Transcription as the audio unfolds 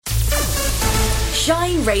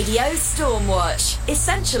Shine Radio Stormwatch.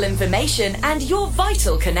 Essential information and your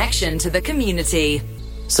vital connection to the community.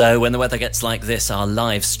 So when the weather gets like this, our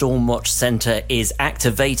live Stormwatch Centre is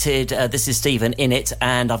activated. This is Stephen in it,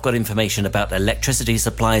 and I've got information about electricity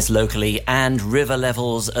supplies locally and river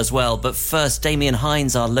levels as well. But first, Damien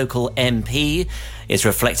Hines, our local MP, is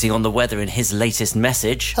reflecting on the weather in his latest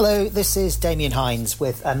message. Hello, this is Damien Hines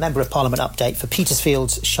with a Member of Parliament update for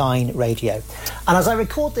Petersfield's Shine Radio. And as I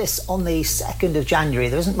record this on the 2nd of January,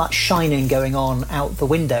 there isn't much shining going on out the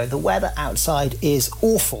window. The weather outside is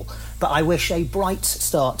awful. But I wish a bright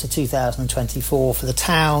start to 2024 for the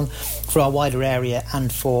town, for our wider area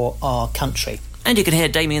and for our country. And you can hear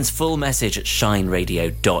Damien's full message at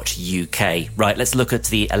shineradio.uk. Right, let's look at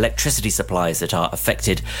the electricity supplies that are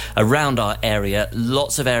affected around our area.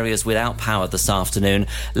 Lots of areas without power this afternoon.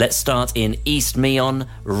 Let's start in East Meon,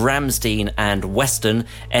 Ramsden and Weston.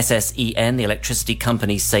 SSEN, the electricity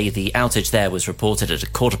company, say the outage there was reported at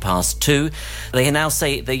 2:15. They now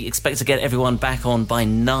say they expect to get everyone back on by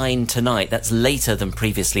 9 tonight. That's later than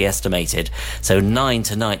previously estimated. So 9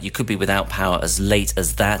 tonight, you could be without power as late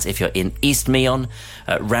as that if you're in East Meon,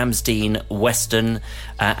 Ramsden, Weston,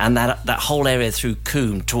 and that whole area through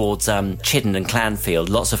Coombe towards Chidden and Clanfield.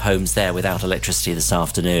 Lots of homes there without electricity this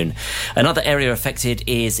afternoon. Another area affected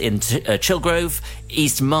is in Chilgrove,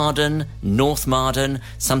 East Marden, North Marden.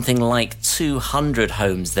 Something like 200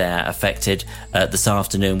 homes there affected this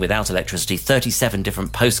afternoon without electricity. 37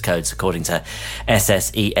 different postcodes according to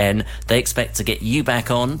SSEN. They expect to get you back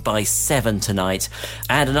on by 7 tonight.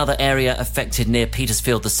 And another area affected near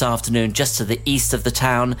Petersfield this afternoon, just to the east of the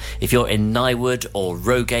town. If you're in Nywood or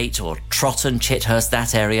Rogate or Trotton, Chithurst,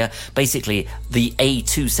 that area, basically the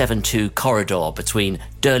A272 corridor between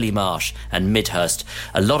Durley Marsh and Midhurst.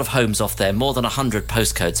 A lot of homes off there, more than 100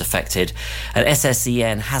 postcodes affected. And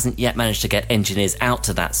SSEN hasn't yet managed to get engineers out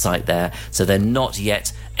to that site there, so they're not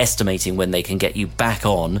yet estimating when they can get you back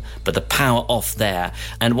on, but the power off there.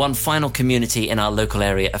 And one final community in our local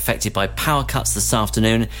area affected by power cuts this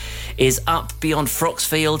afternoon is up beyond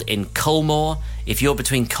Froxfield in Colmore. If you're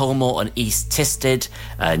between Colmore and East Tisted,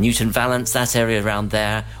 Newton Valence, that area around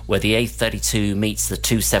there, where the A32 meets the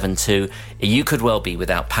 272, you could well be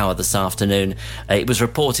without power this afternoon. It was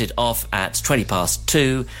reported off at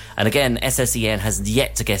 2:20, and again, SSEN has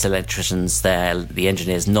yet to get electricians there. The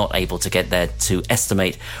engineer's not able to get there to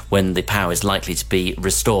estimate when the power is likely to be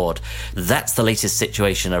restored. That's the latest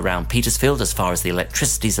situation around Petersfield as far as the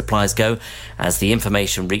electricity supplies go. As the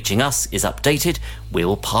information reaching us is updated, we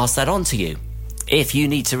will pass that on to you. If you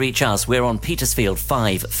need to reach us, we're on Petersfield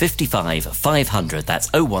 555 500. That's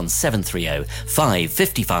 01730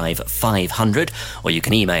 555 500. Or you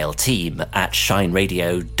can email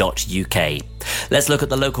team@shineradio.uk. Let's look at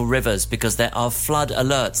the local rivers because there are flood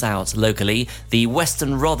alerts out locally. The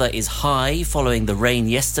Western Rother is high following the rain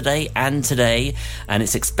yesterday and today, and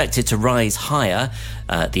it's expected to rise higher.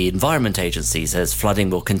 The Environment Agency says flooding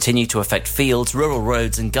will continue to affect fields, rural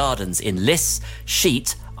roads and gardens in Liss,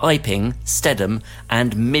 Sheet, Iping, Stedham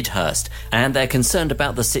and Midhurst, and they're concerned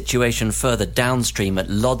about the situation further downstream at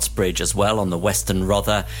Lodsbridge as well on the Western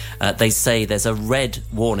Rother. They say there's a red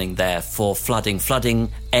warning there for flooding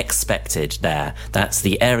expected there. That's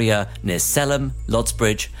the area near Selham,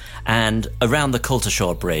 Lodsbridge and around the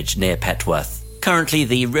Coltishore Bridge near Petworth. Currently,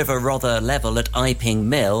 the River Rother level at Iping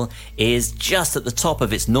Mill is just at the top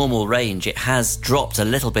of its normal range. It has dropped a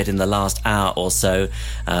little bit in the last hour or so,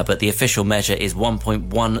 but the official measure is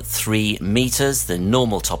 1.13 metres. The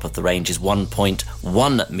normal top of the range is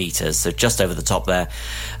 1.1 metres, so just over the top there.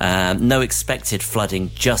 No expected flooding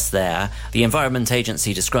just there. The Environment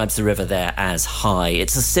Agency describes the river there as high.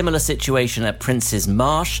 It's a similar situation at Prince's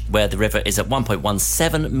Marsh, where the river is at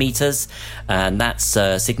 1.17 metres, and that's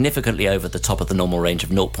significantly over the top of the normal range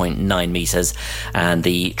of 0.9 metres, and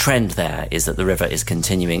the trend there is that the river is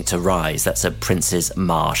continuing to rise. That's at Prince's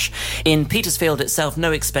Marsh. In Petersfield itself,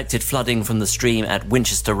 no expected flooding from the stream at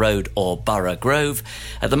Winchester Road or Borough Grove.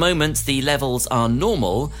 At the moment, the levels are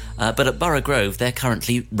normal, but at Borough Grove, they're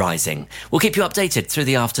currently rising. We'll keep you updated through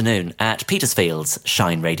the afternoon at Petersfield's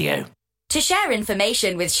Shine Radio. To share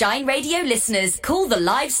information with Shine Radio listeners, call the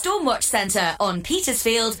live Stormwatch Centre on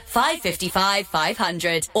Petersfield 555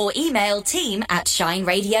 500 or email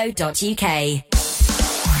team@shineradio.uk.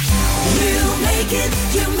 You make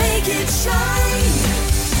it shine.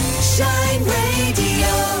 Shine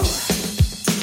Radio.